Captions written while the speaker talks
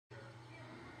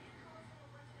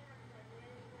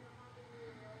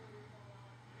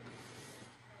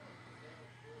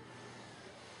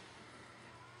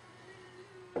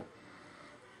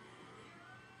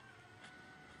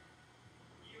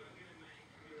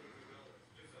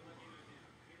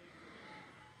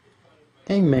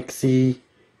Hey, Maxi.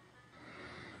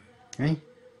 Hey,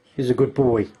 he's a good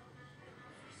boy.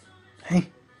 Hey,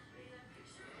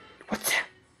 what's that?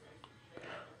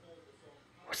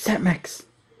 What's that, Max?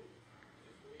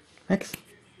 Max,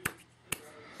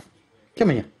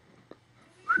 come here.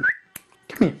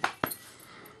 Come here.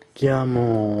 Come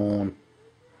on.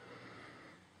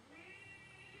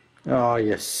 Oh,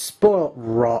 you spoilt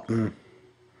rotten.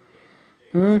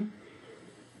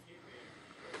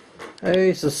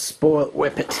 Who's a spoilt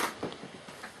whippet?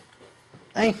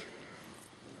 Hey.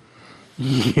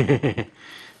 Yeah,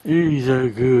 he's a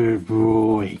good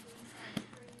boy.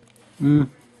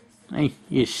 Hey,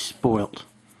 you're spoilt.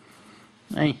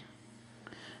 Hey,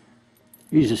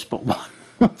 he's a spoilt one.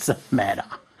 What's the matter?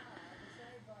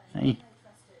 Hey,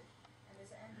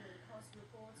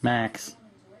 Max.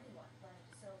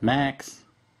 Max.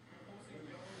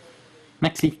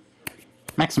 Maxi.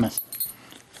 Maximus.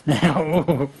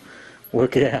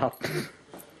 Look out.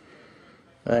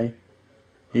 Hey,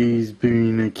 he's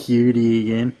been a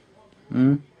cutie again.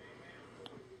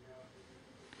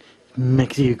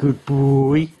 Maxi a good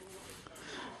boy?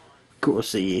 Of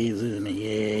course he is, isn't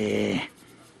he? Yeah.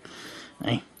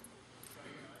 Hey.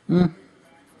 Yeah,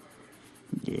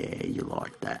 you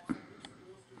like that.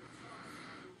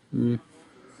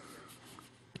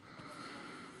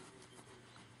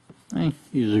 Hey,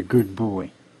 he's a good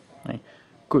boy. Hey,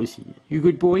 of course he is. You a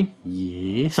good boy?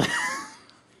 Yes.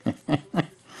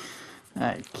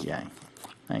 Okay.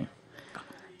 Hey.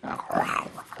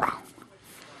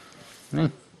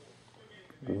 Hey.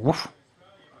 Woof.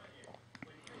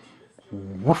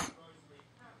 Woof.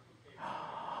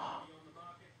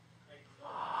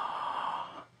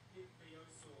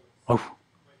 Oh.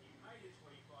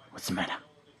 What's the matter?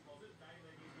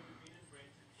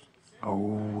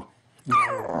 Oh.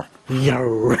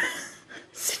 Yo.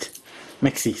 Sit.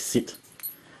 Maxi, sit.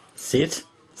 Sit.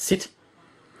 Sit.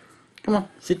 Come on,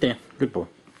 sit down. Good boy.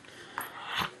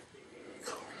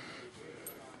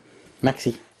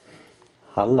 Maxi.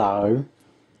 Hello.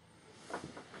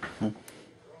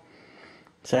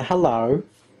 Say hello.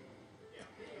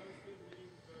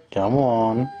 Come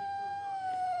on.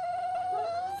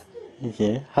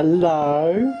 Yeah,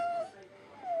 hello.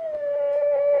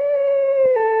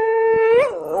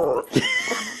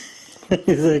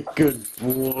 He's a good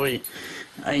boy.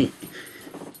 Hey,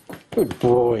 good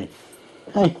boy.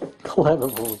 Hey, clever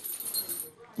boy.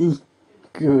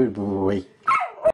 Good boy.